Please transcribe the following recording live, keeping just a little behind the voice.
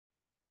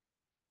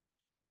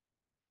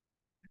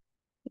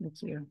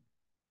Thank you.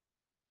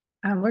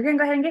 We're going to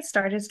go ahead and get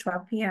started. It's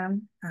 12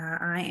 p.m.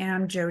 I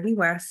am Jody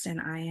West, and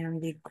I am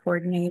the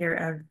coordinator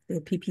of the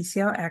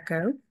PPCL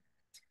ECHO.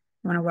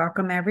 I want to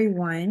welcome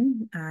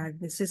everyone.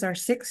 This is our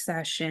sixth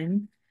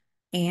session,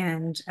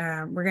 and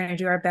we're going to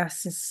do our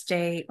best to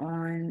stay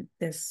on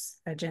this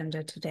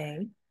agenda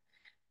today.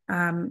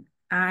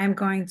 I'm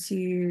going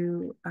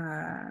to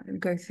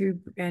go through,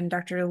 and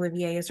Dr.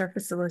 Olivier is our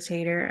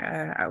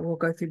facilitator. I will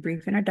go through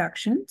brief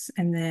introductions,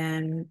 and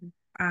then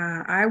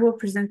I will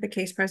present the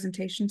case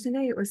presentation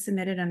today. It was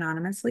submitted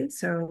anonymously,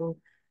 so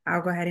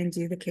I'll go ahead and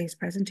do the case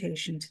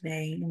presentation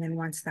today. And then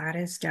once that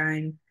is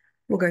done,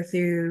 we'll go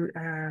through,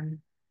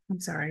 we'll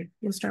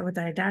start with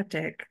the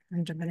didactic.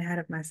 I'm jumping ahead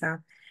of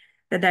myself.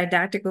 The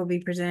didactic will be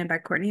presented by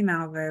Courtney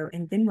Malvo,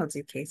 and then we'll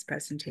do case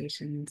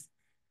presentations.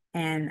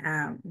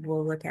 And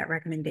we'll look at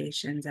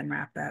recommendations and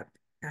wrap up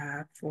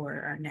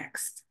for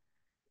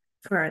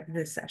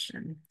this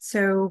session.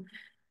 So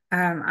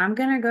I'm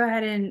going to go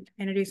ahead and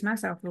introduce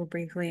myself real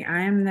briefly.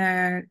 I am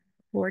the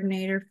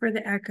coordinator for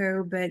the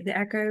ECHO, but the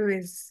ECHO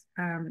is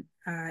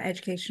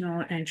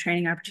educational and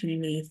training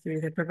opportunity through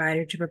the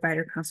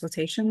provider-to-provider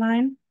consultation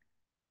line.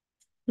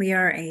 We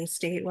are a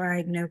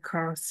statewide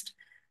no-cost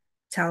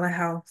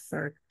telehealth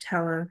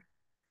or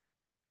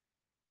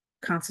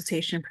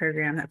consultation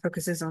program that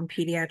focuses on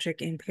pediatric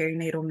and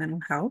perinatal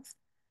mental health.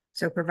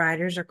 So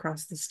providers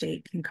across the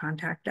state can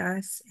contact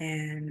us,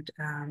 and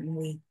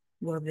we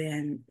will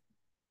then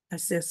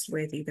assist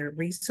with either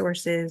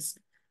resources,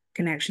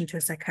 connection to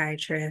a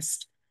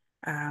psychiatrist,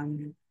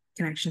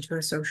 connection to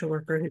a social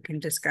worker who can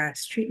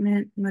discuss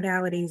treatment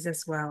modalities,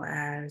 as well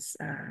as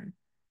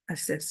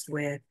assist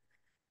with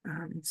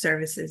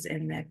services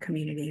in the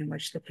community in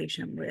which the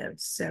patient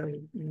lives. So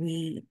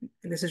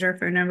this is our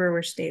phone number. We're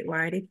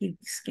statewide. If you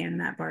scan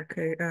that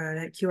barcode,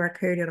 that QR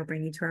code, it'll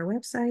bring you to our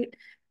website.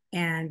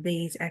 And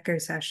these ECHO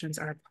sessions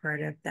are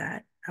part of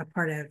that, a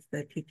part of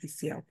the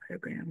PPCL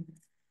program.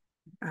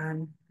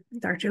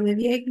 Dr.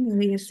 Olivier, can you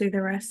lead us through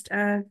the rest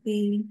of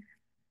the...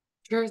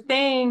 Sure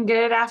thing.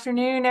 Good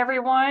afternoon,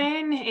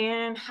 everyone.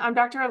 And I'm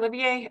Dr.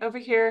 Olivier over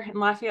here in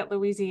Lafayette,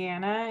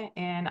 Louisiana,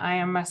 and I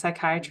am a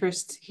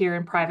psychiatrist here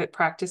in private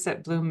practice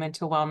at Bloom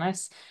Mental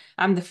Wellness.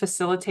 I'm the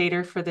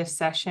facilitator for this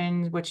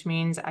session, which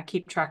means I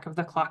keep track of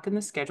the clock and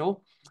the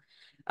schedule.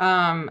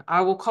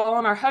 I will call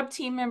on our hub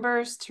team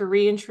members to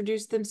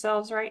reintroduce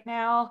themselves right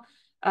now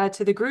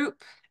to the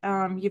group.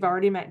 You've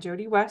already met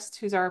Jody West,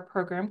 who's our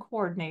program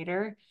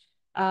coordinator.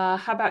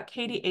 How about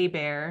Katie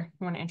Hebert?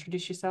 You want to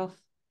introduce yourself?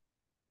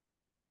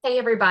 Hey,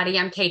 everybody,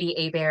 I'm Katie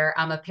Hebert.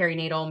 I'm a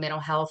perinatal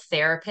mental health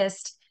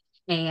therapist,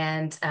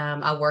 and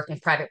I work in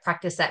private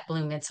practice at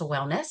Bloom Mental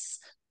Wellness.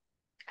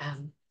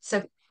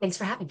 So thanks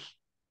for having me.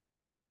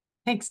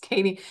 Thanks,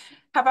 Katie.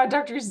 How about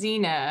Dr.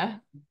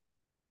 Zena?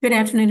 Good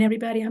afternoon,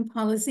 everybody. I'm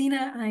Paula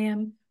Zena. I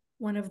am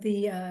one of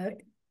the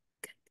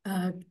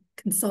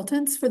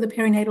consultants for the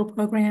perinatal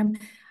program.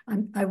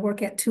 I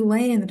work at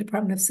Tulane in the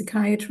Department of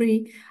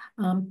Psychiatry.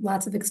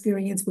 Lots of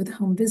experience with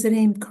home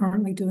visiting,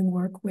 currently doing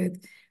work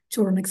with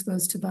children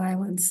exposed to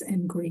violence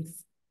and grief.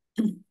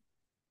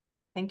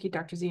 Thank you,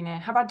 Dr. Zena.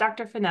 How about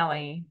Dr.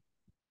 Finelli?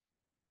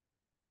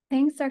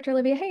 Thanks, Dr.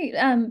 Olivia. Hey,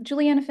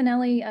 Juliana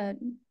Finelli,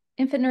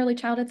 infant and early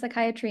childhood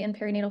psychiatry and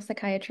perinatal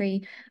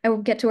psychiatry. I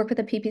will get to work with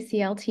the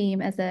PPCL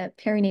team as a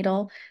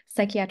perinatal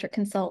psychiatric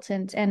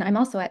consultant, and I'm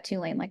also at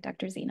Tulane, like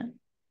Dr. Zena.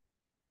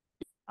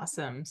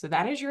 Awesome. So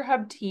that is your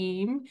hub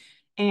team.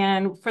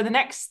 And for the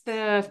next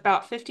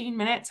about 15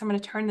 minutes, I'm going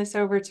to turn this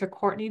over to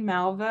Courtney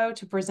Malvo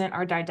to present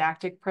our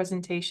didactic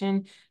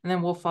presentation, and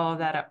then we'll follow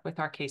that up with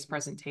our case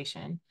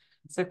presentation.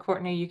 So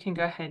Courtney, you can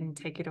go ahead and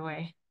take it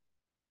away.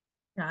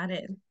 Got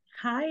it.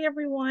 Hi,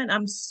 everyone.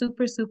 I'm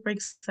super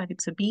excited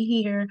to be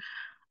here.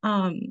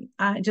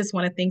 I just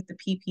want to thank the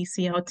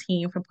PPCL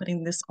team for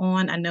putting this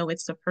on. I know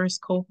it's the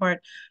first cohort,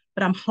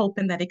 but I'm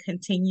hoping that it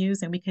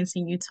continues and we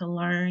continue to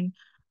learn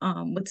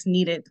what's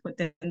needed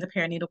within the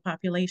perinatal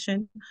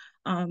population.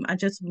 I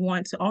just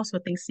want to also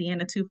thank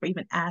Sienna too for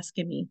even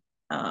asking me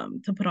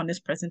to put on this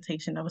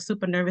presentation. I was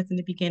super nervous in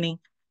the beginning,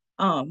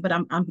 but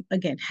I'm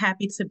again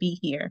happy to be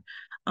here.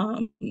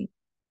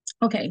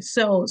 Okay,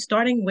 so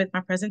starting with my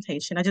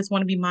presentation, I just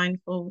want to be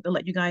mindful to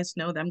let you guys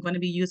know that I'm going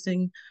to be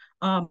using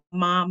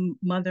mom,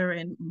 mother,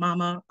 and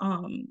mama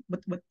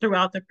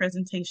throughout the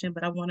presentation,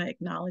 but I want to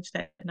acknowledge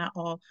that not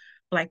all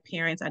Black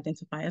parents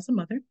identify as a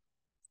mother.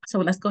 So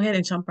let's go ahead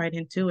and jump right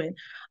into it.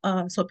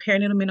 So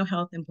perinatal mental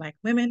health in Black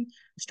women,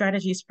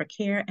 strategies for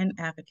care and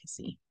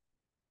advocacy.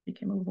 We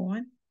can move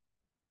on.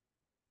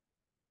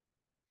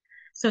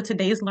 So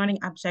today's learning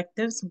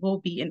objectives will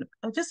be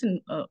just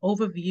an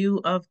overview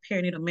of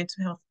perinatal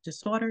mental health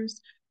disorders,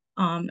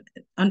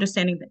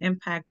 understanding the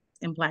impact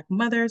in Black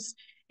mothers,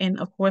 and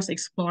of course,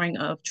 exploring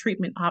of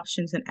treatment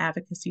options and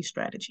advocacy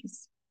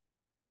strategies.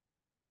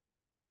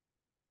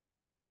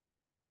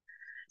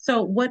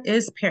 So what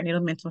is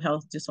perinatal mental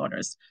health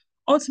disorders?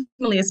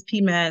 Ultimately, it's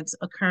PMADs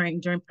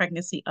occurring during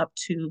pregnancy up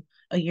to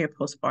a year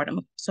postpartum.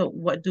 So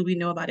what do we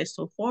know about it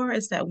so far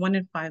is that 1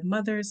 in 5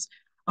 mothers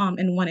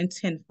and 1 in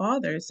 10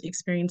 fathers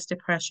experience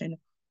depression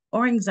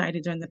or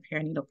anxiety during the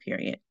perinatal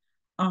period.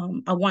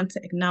 I want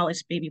to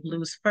acknowledge baby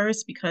blues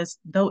first because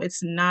though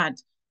it's not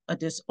a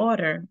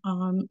disorder,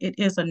 it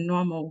is a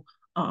normal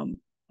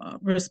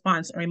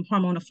response or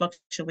hormonal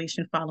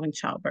fluctuation following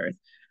childbirth.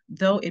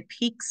 Though it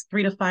peaks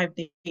 3 to 5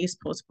 days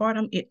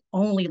postpartum, it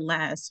only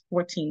lasts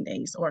 14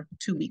 days or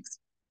 2 weeks.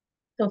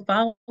 So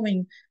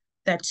following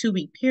that 2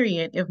 week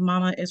period, if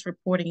mama is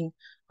reporting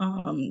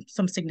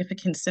some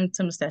significant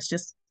symptoms that's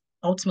just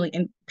ultimately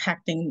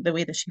impacting the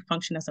way that she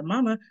functions as a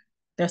mama,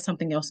 there's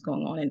something else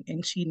going on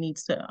and she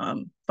needs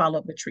to follow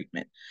up with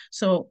treatment.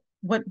 So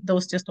what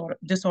those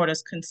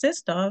disorders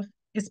consist of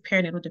is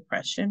perinatal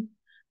depression,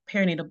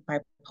 perinatal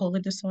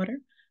bipolar disorder,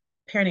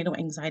 perinatal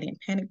anxiety and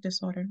panic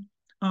disorder,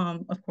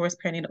 of course,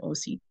 perinatal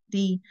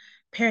OCD,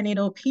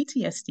 perinatal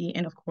PTSD,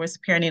 and of course,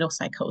 perinatal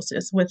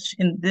psychosis, which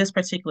in this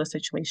particular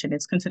situation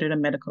is considered a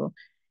medical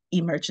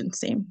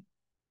emergency.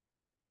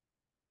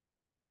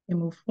 And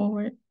move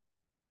forward.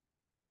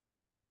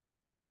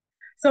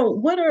 So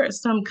what are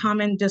some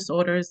common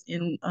disorders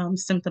in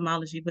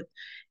symptomology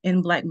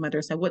in Black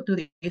mothers and what do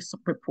they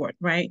report,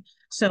 right?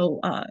 So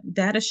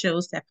data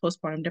shows that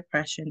postpartum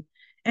depression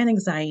and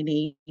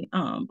anxiety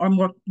are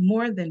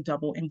more than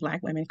double in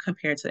Black women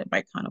compared to their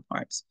white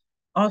counterparts.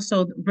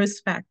 Also,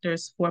 risk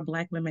factors for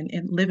Black women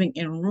living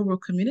in rural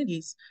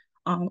communities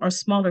or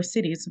smaller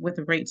cities with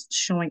rates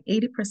showing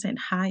 80%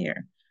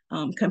 higher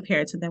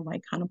compared to their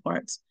white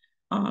counterparts.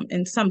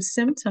 And some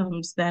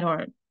symptoms that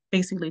are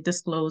basically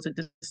disclosed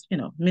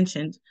or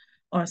mentioned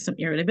are some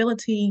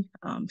irritability,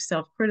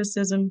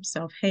 self-criticism,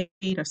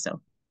 self-hate, or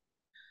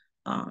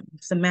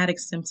somatic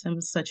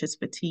symptoms such as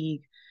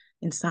fatigue,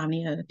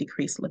 insomnia,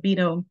 decreased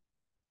libido,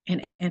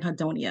 and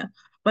anhedonia.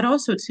 But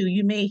also too,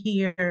 you may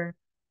hear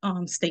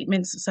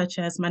statements such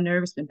as my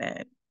nerves been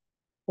bad,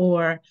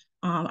 or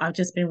I've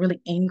just been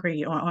really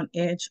angry or on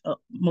edge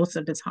most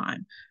of the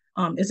time.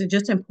 Is it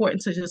just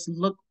important to just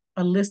look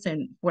or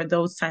listen for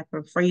those type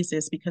of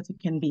phrases because it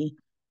can be,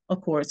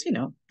 of course,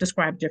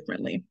 described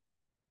differently.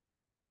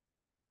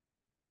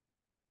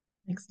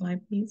 Next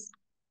slide, please.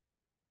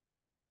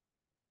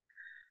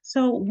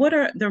 So what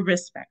are the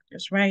risk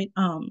factors, right?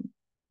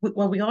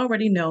 What we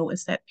already know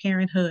is that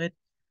parenthood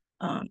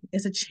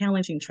is a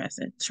challenging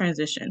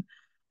transition.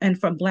 And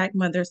for Black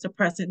mothers, the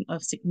presence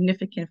of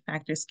significant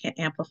factors can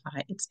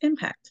amplify its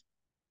impact.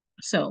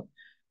 So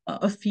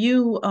a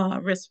few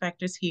risk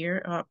factors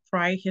here are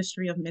prior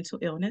history of mental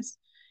illness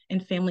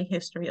and family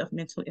history of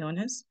mental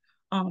illness,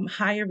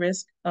 higher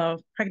risk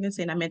of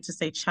pregnancy, and I meant to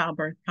say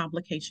childbirth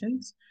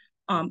complications,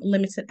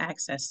 limited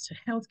access to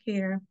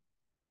healthcare,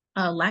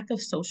 lack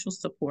of social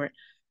support,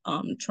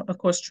 of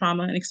course,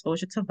 trauma and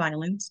exposure to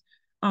violence,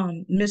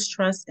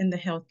 mistrust in the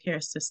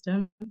healthcare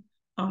system,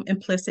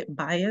 implicit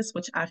bias,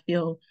 which I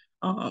feel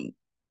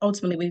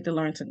ultimately we need to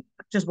learn to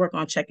just work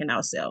on checking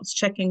ourselves,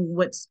 checking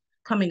what's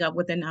coming up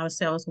within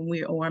ourselves when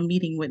we are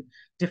meeting with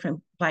different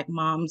Black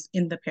moms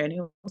in the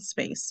perinatal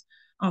space.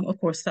 Of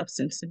course,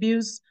 substance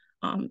abuse,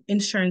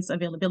 insurance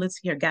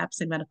availability or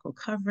gaps in medical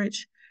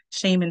coverage,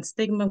 shame and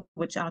stigma,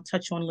 which I'll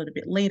touch on a little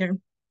bit later,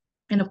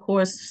 and of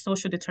course,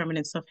 social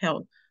determinants of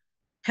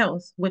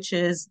health, which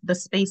is the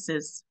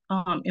spaces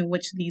in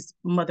which these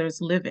mothers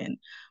live in,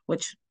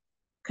 which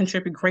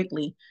contribute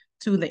greatly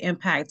to the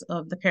impact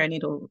of the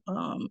perinatal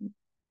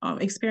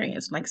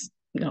experience, like,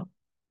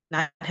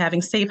 not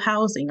having safe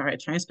housing or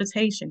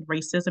transportation,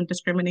 racism,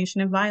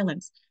 discrimination, and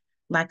violence,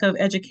 lack of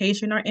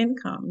education or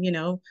income,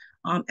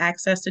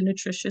 access to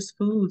nutritious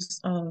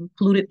foods,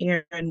 polluted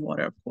air and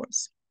water, of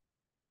course.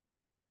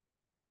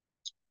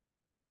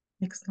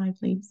 Next slide,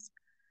 please.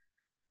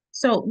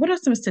 So what are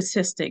some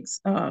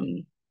statistics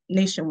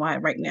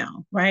nationwide right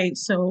now, right?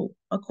 So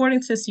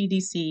according to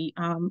CDC,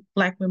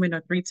 Black women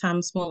are 3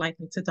 times more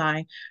likely to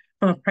die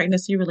from a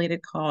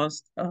pregnancy-related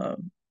cause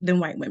than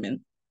white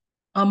women.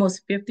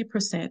 Almost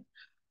 50%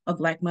 of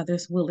Black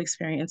mothers will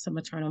experience a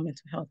maternal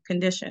mental health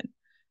condition.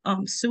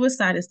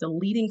 Suicide is the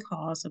leading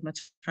cause of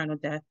maternal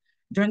death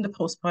during the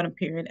postpartum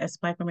period, as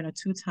Black women are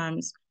 2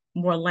 times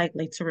more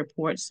likely to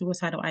report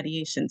suicidal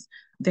ideations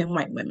than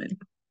white women.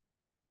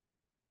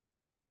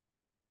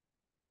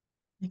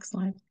 Next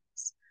slide.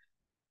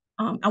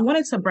 I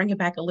wanted to bring it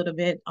back a little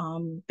bit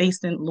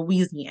based in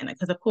Louisiana,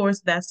 because of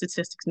course that's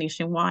statistics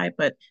nationwide,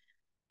 but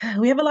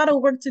we have a lot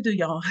of work to do,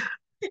 y'all,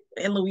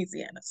 in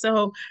Louisiana.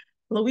 So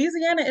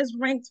Louisiana is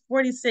ranked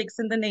 46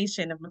 in the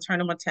nation of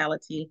maternal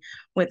mortality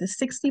with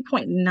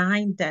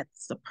 60.9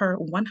 deaths per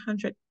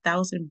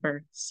 100,000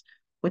 births,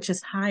 which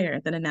is higher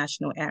than a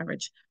national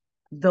average.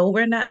 Though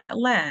we're not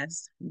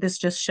last, this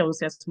just shows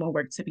there's more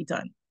work to be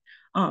done.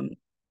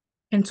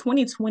 In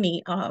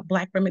 2020,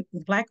 Black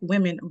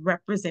women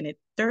represented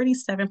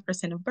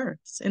 37% of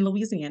births in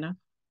Louisiana,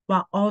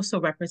 while also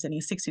representing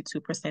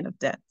 62% of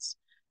deaths.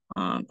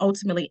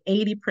 Ultimately,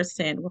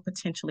 80% were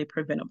potentially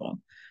preventable.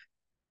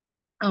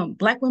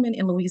 Black women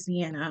in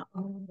Louisiana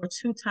were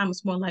 2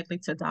 times more likely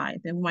to die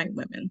than white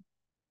women.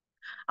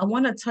 I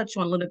want to touch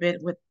on a little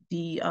bit with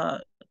the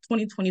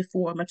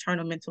 2024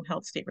 Maternal Mental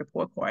Health State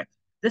Report Card.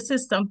 This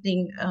is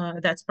something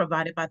that's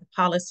provided by the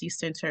Policy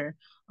Center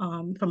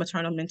for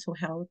Maternal Mental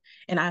Health.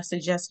 And I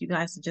suggest you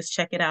guys to just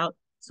check it out.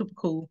 Super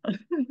cool.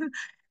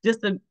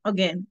 Just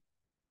again,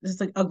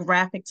 just a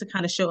graphic to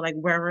kind of show like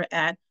where we're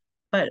at.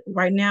 But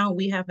right now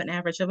we have an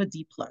average of a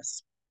D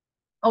plus,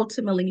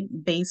 ultimately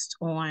based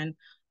on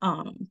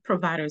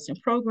providers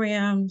and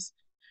programs,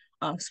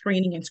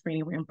 screening and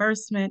screening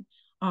reimbursement,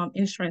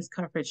 insurance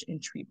coverage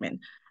and treatment.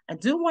 I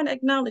do want to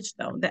acknowledge,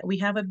 though, that we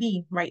have a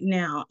B right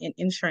now in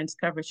insurance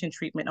coverage and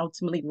treatment,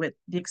 ultimately with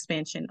the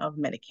expansion of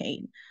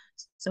Medicaid.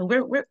 So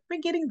we're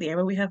getting there,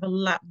 but we have a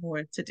lot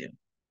more to do.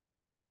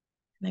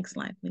 Next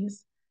slide,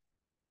 please.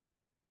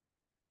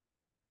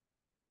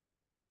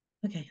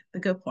 Okay, the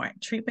good part,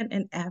 treatment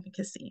and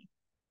advocacy.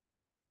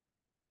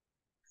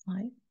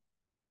 Slide.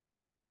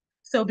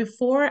 So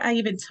before I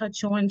even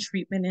touch on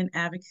treatment and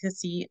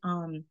advocacy,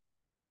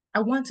 I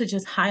want to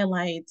just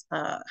highlight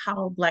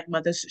how Black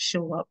mothers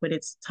show up when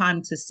it's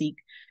time to seek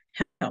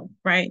help,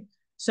 right?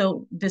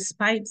 So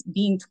despite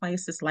being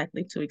twice as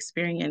likely to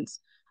experience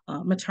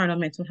maternal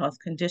mental health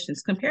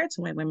conditions compared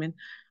to white women,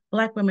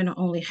 Black women are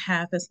only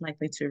half as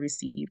likely to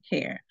receive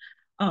care,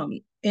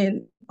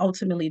 and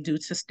ultimately due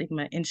to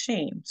stigma and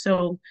shame.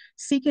 So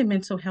seeking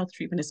mental health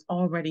treatment is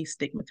already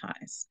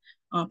stigmatized.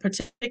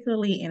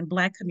 Particularly in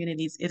Black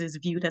communities, it is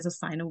viewed as a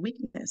sign of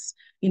weakness.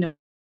 You know,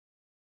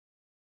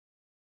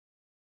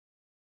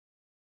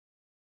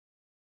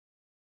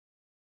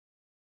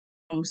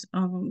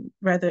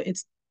 rather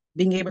it's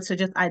being able to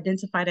just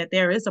identify that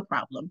there is a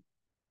problem.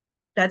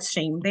 That's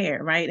shame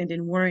there, right? And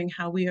then worrying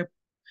how we are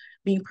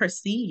being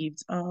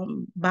perceived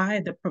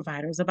by the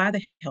providers or by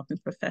the health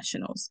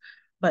professionals.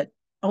 But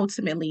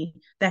ultimately,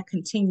 that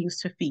continues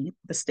to feed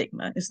the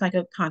stigma. It's like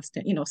a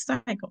constant,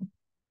 cycle.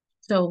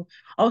 So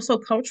also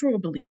cultural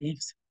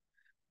beliefs.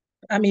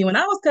 I mean, when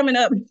I was coming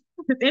up,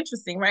 it's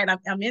interesting, right?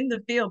 I'm in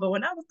the field, but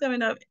when I was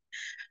coming up,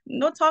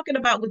 no talking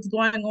about what's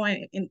going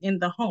on in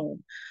the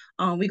home.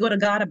 We go to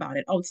God about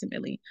it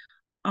ultimately.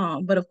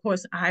 But of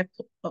course, I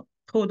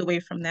pulled away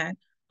from that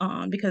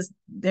because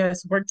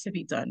there's work to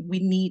be done. We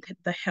need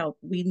the help.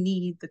 We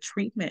need the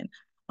treatment.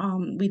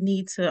 We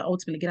need to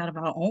ultimately get out of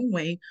our own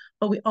way,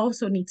 but we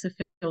also need to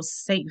feel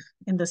safe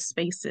in the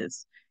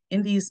spaces,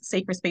 in these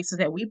sacred spaces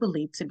that we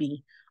believe to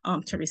be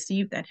to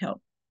receive that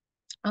help.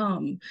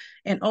 And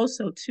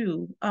also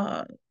too,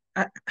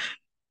 I,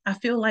 I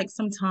feel like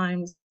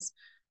sometimes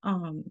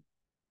um,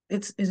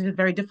 it's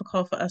very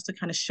difficult for us to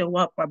kind of show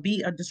up or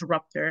be a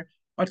disruptor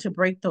or to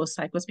break those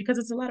cycles because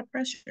it's a lot of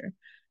pressure.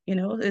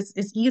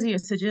 It's easier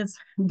to just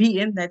be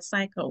in that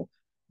cycle.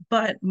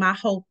 But my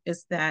hope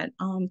is that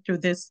through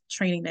this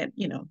training that,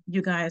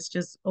 you guys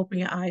just open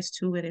your eyes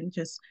to it and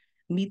just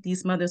meet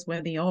these mothers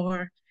where they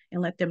are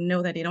and let them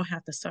know that they don't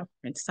have to suffer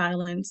in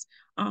silence.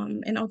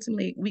 And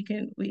ultimately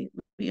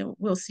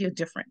we'll see a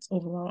difference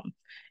overall.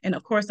 And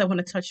of course, I want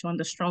to touch on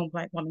the strong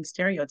Black woman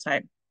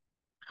stereotype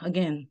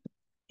again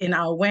in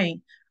our way,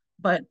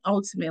 but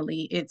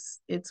ultimately it's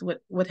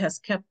what has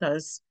kept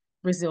us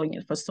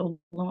resilient for so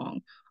long.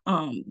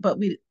 But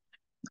we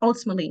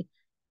ultimately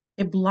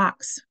it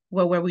blocks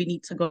where we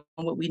need to go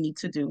and what we need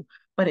to do.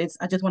 But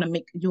I just want to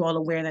make you all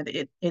aware that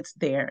it's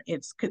there.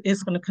 It's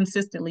going to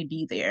consistently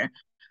be there.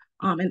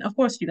 And of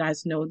course, you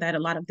guys know that a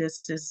lot of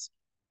this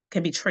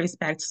can be traced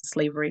back to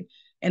slavery.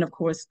 And of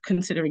course,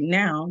 considering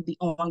now the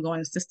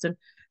ongoing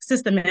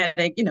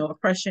systematic,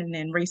 oppression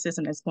and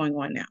racism that's going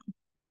on now.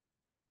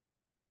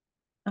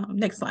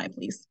 Next slide,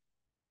 please.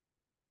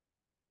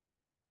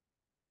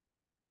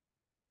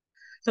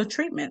 So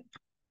treatment.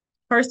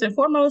 First and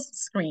foremost,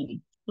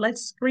 screen.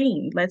 Let's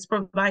screen. Let's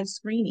provide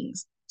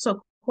screenings.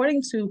 So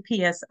according to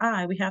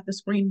PSI, we have to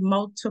screen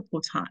multiple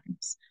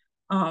times.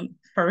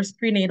 First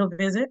prenatal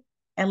visit,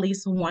 at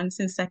least once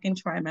in second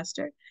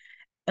trimester,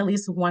 at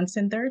least once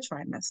in third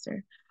trimester.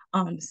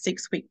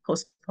 6-week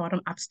postpartum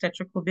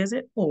obstetrical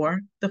visit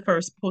or the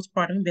first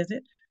postpartum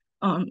visit.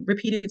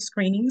 Repeated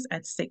screenings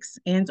at 6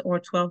 and or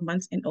 12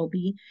 months in OB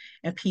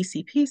and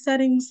PCP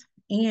settings,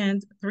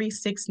 and 3,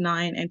 6,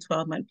 9, and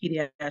 12-month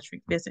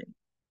pediatric visit.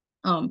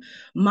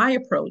 My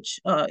approach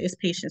is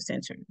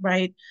patient-centered,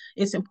 right?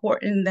 It's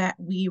important that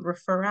we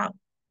refer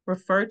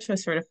to a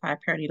certified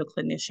perinatal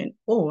clinician,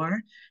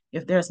 or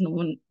if there's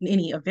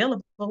any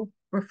available,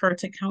 refer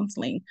to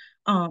counseling.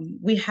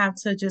 We have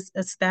to just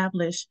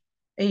establish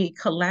a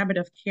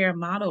collaborative care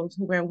model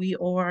where we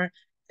are,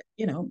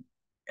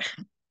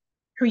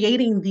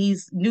 creating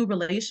these new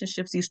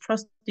relationships, these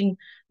trusting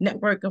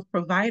network of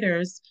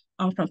providers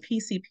from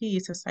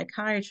PCPs to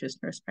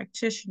psychiatrists, nurse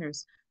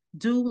practitioners,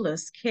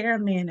 doulas, care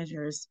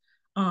managers,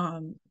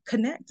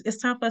 connect. It's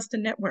time for us to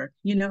network,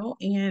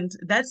 and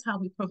that's how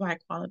we provide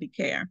quality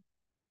care.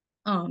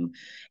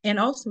 And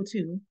also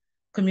too,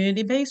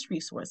 community-based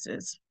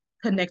resources,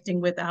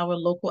 connecting with our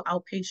local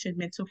outpatient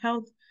mental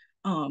health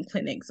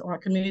clinics or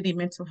community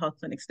mental health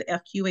clinics, the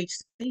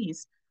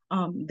FQHCs.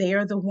 They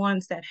are the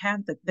ones that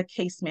have the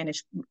case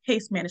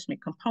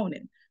management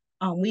component.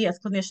 We as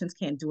clinicians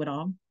can't do it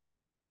all.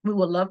 We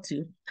would love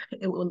to.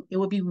 It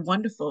would be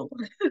wonderful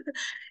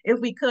if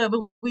we could,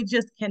 but we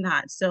just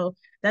cannot. So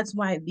that's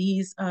why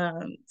these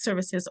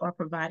services are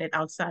provided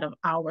outside of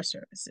our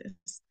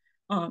services.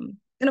 And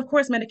of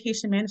course,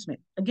 medication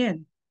management.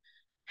 Again,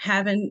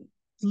 having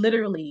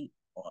literally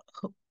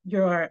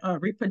your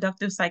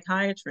reproductive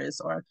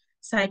psychiatrist or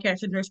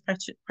psychiatric nurse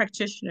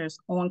practitioners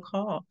on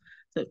call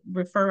to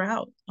refer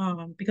out.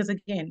 Because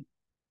again,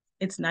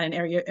 it's not an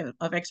area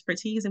of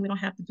expertise and we don't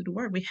have to do the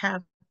work. We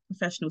have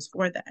professionals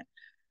for that.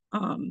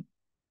 Um,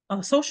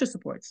 Social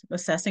supports,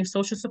 assessing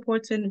social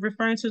supports and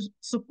referring to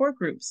support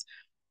groups.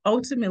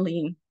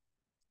 Ultimately,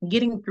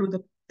 getting through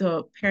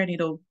the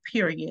perinatal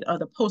period or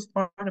the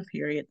postpartum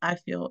period, I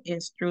feel,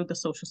 is through the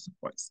social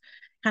supports,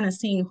 kind of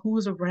seeing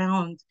who's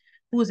around,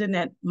 who's in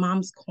that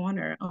mom's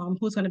corner,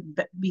 who's going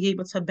to be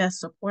able to best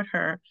support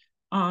her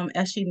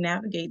as she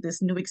navigate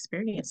this new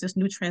experience, this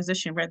new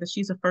transition, whether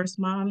she's a first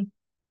mom,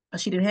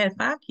 she did have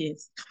 5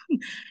 kids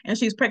and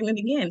she's pregnant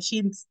again.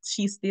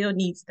 She still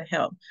needs the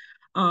help.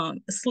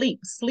 Sleep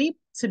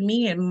to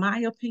me, in my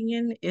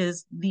opinion,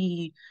 is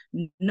the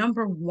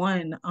number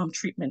one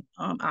treatment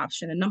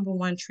option, the number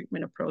one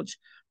treatment approach.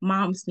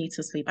 Moms need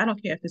to sleep. I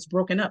don't care if it's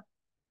broken up.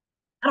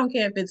 I don't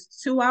care if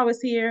it's 2 hours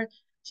here,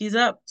 she's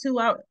up 2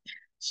 hours.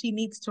 She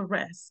needs to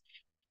rest.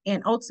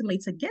 And ultimately,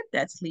 to get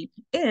that sleep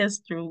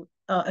is through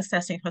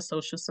assessing her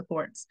social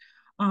supports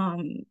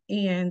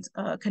and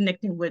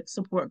connecting with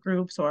support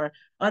groups or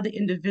other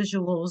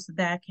individuals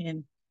that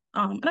can,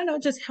 I don't know,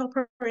 just help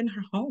her in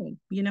her home,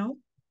 you know?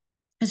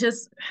 It's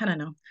just, I don't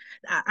know.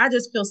 I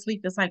just feel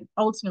sleep is like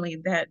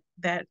ultimately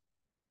that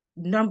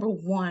number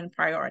one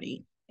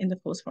priority in the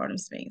postpartum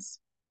space.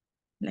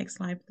 Next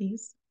slide,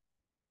 please.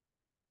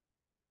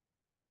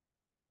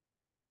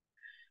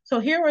 So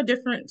here are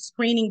different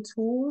screening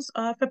tools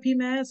for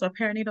PMADs or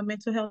perinatal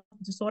mental health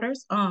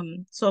disorders.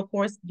 So of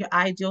course, your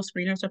ideal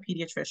screeners are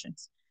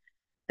pediatricians.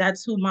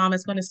 That's who mom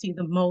is going to see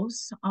the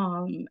most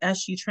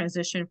as she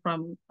transitioned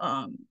from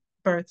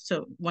birth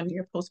to 1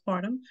 year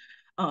postpartum.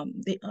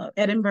 The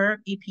Edinburgh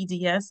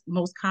EPDS,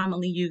 most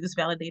commonly used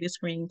validated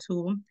screening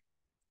tool,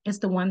 is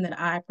the one that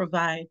I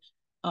provide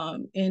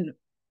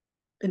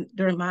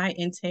during my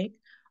intake.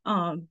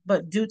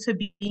 But due to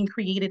being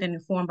created and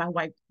informed by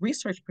white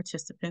research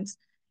participants,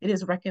 it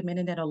is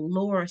recommended that a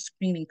lower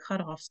screening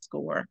cutoff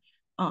score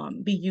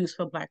be used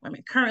for Black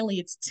women. Currently,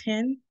 it's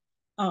 10,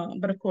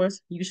 but of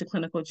course, use your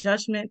clinical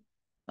judgment,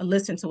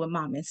 listen to what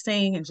mom is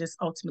saying, and just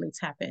ultimately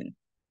tap in.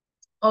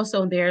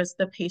 Also, there's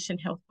the Patient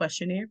Health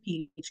Questionnaire,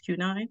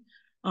 PHQ-9,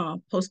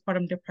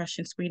 Postpartum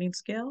Depression Screening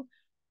Scale,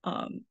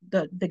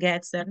 the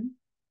GAD-7.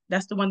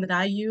 That's the one that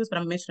I use, but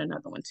I'm mentioning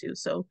another one too.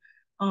 So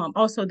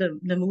also the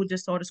Mood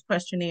Disorders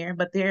Questionnaire,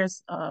 but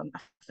there's, I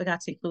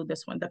forgot to include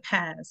this one, the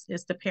PAS,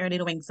 is the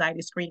Perinatal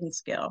Anxiety Screening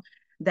Scale.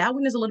 That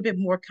one is a little bit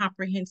more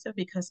comprehensive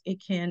because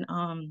it can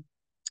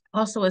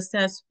also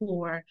assess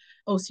for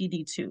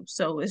OCD too.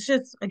 So it's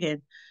just,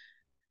 again,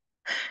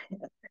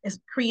 it's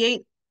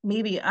create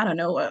maybe, I don't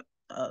know, a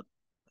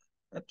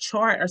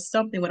chart or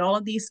something with all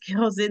of these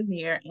skills in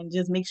there and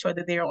just make sure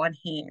that they're on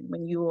hand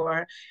when you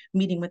are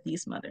meeting with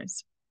these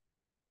mothers.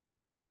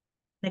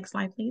 Next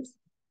slide, please.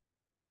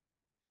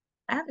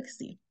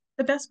 Advocacy,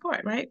 the best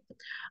part, right?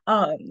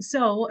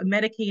 So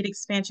Medicaid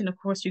expansion, of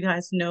course, you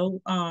guys know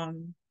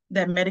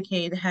that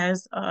Medicaid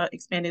has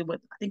expanded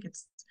with, I think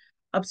it's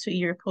up to a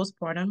year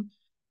postpartum.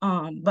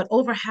 But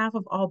over half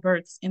of all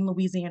births in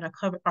Louisiana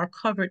are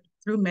covered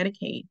through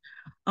Medicaid.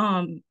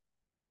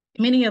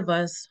 Many of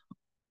us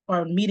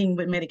are meeting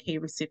with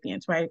Medicaid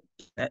recipients, right?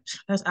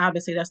 That's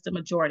obviously that's the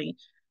majority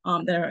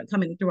that are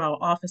coming through our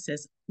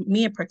offices.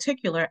 Me in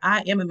particular,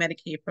 I am a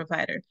Medicaid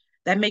provider.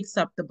 That makes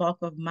up the bulk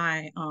of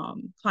my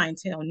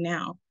clientele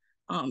now.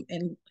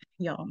 And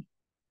y'all,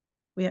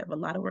 we have a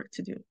lot of work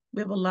to do.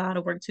 We have a lot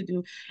of work to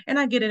do. And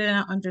I get it and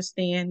I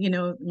understand, you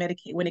know,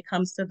 Medicaid, when it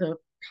comes to the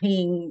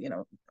paying, you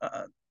know,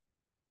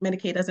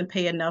 Medicaid doesn't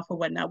pay enough or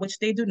whatnot, which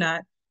they do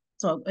not.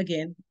 So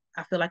again,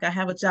 I feel like I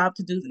have a job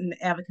to do in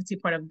the advocacy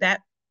part of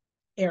that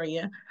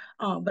area.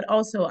 But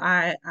also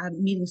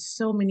I'm meeting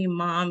so many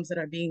moms that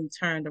are being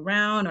turned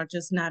around or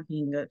just not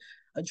being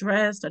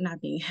addressed or not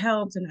being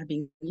helped and not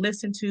being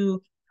listened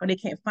to, or they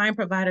can't find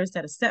providers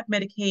that accept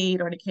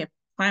Medicaid, or they can't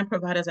find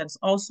providers that is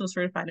also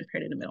certified in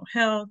perinatal mental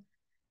health.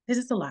 This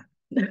is a lot.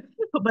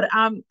 But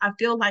I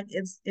feel like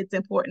it's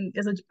important.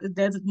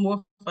 There's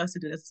more for us to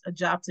do. There's a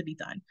job to be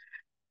done.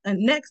 And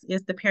next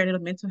is the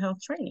perinatal mental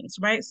health trainings,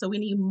 right? So we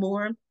need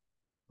more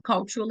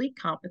culturally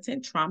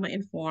competent,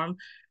 trauma-informed,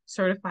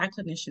 certified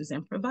clinicians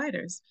and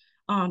providers.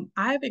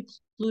 I've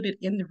included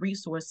in the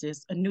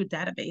resources a new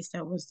database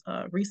that was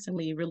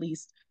recently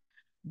released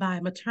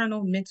by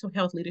Maternal Mental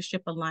Health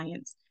Leadership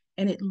Alliance.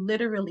 And it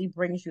literally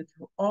brings you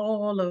through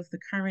all of the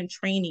current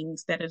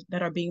trainings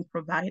that are being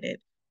provided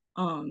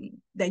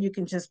that you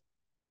can just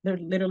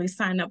literally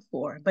sign up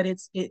for. But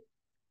it's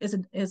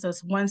a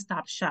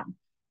one-stop shop.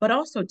 But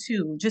also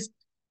too, just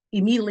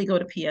immediately go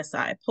to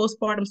PSI,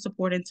 Postpartum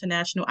Support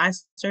International. I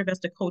serve as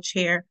the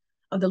co-chair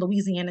of the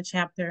Louisiana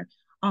chapter,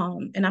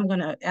 and I'm going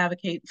to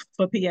advocate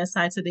for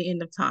PSI to the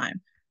end of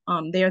time.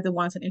 They are the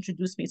ones that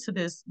introduced me to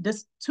this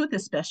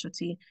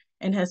specialty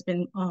and has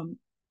been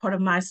part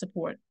of my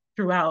support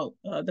throughout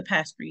the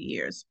past 3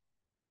 years.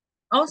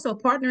 Also,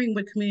 partnering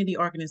with community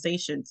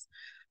organizations,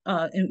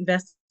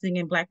 investing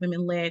in Black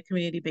women-led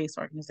community-based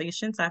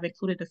organizations. I've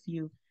included a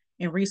few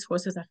in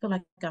resources. I feel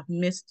like I've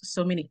missed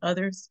so many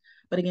others.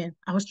 But again,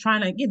 I was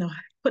trying to,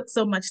 put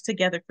so much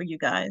together for you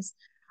guys.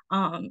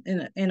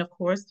 And of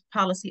course,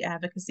 policy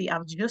advocacy.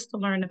 I've just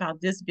learned about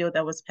this bill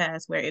that was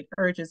passed where it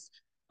urges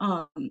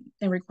and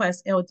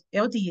requests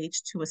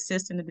LDH to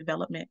assist in the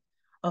development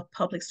of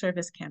public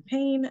service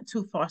campaign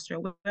to foster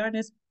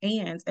awareness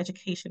and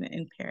education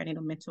in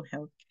perinatal mental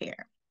health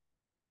care.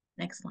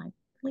 Next slide,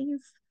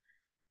 please.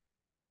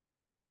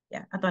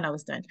 Yeah, I thought I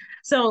was done.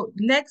 So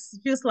next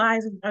few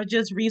slides are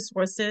just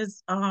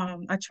resources.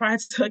 I tried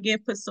to, again,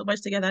 put so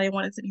much together. I didn't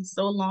want it to be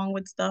so long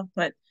with stuff,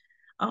 but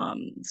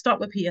start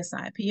with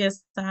PSI.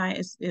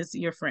 PSI is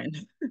your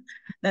friend.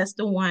 That's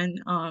the one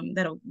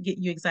that'll get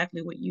you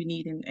exactly what you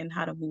need and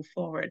how to move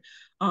forward.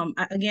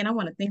 Again, I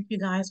want to thank you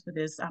guys for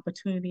this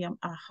opportunity.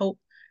 I hope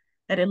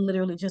that it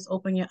literally just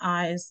opened your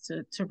eyes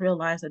to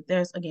realize that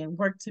there's, again,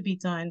 work to be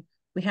done.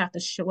 We have to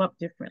show up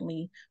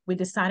differently. We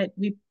decided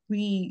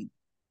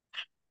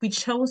we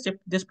chose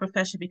this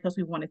profession because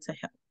we wanted to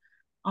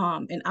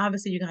help. And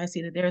obviously, you guys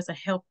see that there is a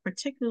help,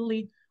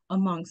 particularly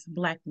amongst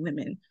Black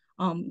women.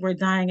 We're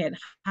dying at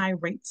high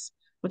rates,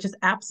 which is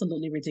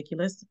absolutely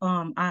ridiculous.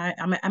 I'm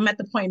at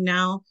the point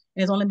now,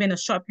 and it's only been a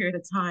short period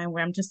of time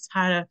where I'm just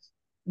tired of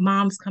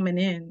moms coming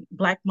in,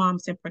 Black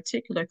moms in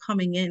particular,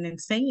 coming in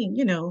and saying,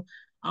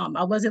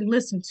 I wasn't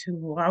listened to,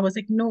 or I was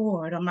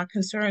ignored, or my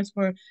concerns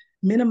were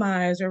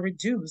minimized or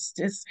reduced.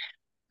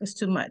 It's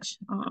too much.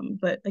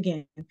 But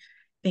again,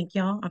 thank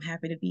y'all. I'm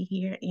happy to be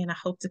here, and I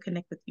hope to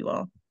connect with you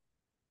all.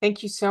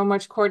 Thank you so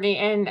much, Courtney.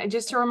 And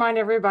just to remind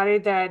everybody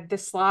that the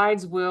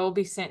slides will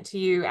be sent to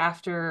you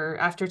after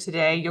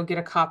today. You'll get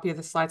a copy of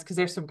the slides because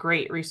there's some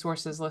great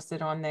resources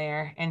listed on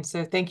there. And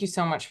so thank you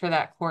so much for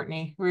that,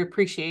 Courtney. We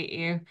appreciate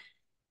you.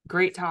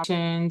 Great talks.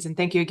 And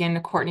thank you again to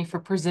Courtney for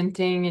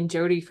presenting and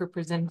Jody for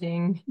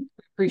presenting.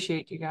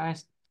 Appreciate you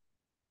guys.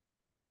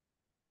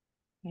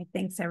 Okay,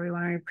 thanks,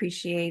 everyone. I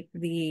appreciate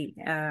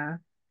the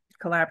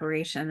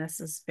collaboration. This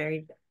is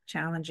very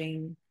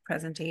challenging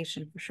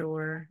presentation for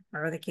sure,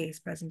 or the case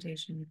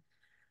presentation.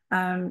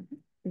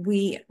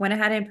 We went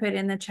ahead and put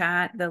in the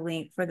chat the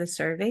link for the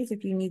surveys.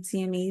 If you need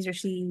CMEs or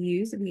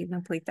CEUs, if you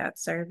complete that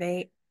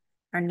survey,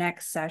 our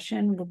next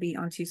session will be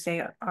on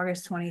Tuesday,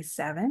 August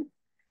 27th.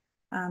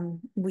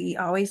 We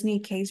always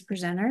need case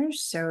presenters.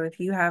 So if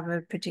you have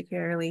a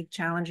particularly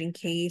challenging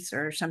case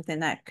or something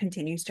that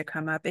continues to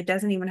come up, it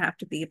doesn't even have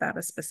to be about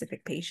a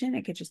specific patient.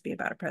 It could just be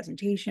about a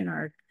presentation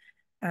or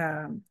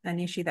an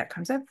issue that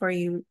comes up for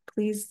you.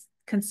 Please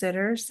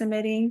consider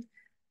submitting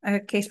a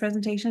case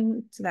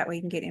presentation so that way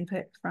you can get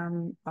input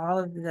from all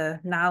of the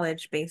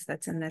knowledge base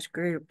that's in this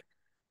group.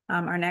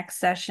 Our next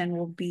session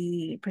will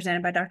be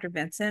presented by Dr.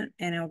 Vincent,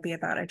 and it will be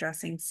about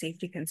addressing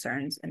safety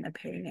concerns in the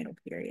perinatal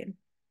period.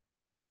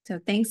 So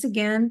thanks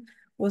again.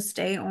 We'll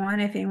stay on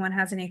if anyone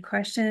has any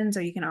questions,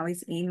 or you can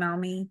always email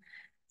me.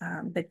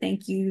 But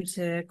thank you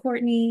to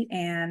Courtney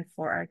and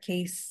for our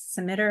case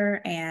submitter,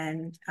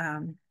 and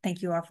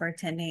thank you all for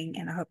attending,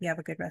 and I hope you have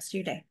a good rest of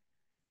your day.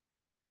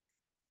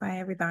 Bye,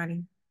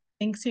 everybody.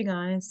 Thanks, you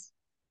guys.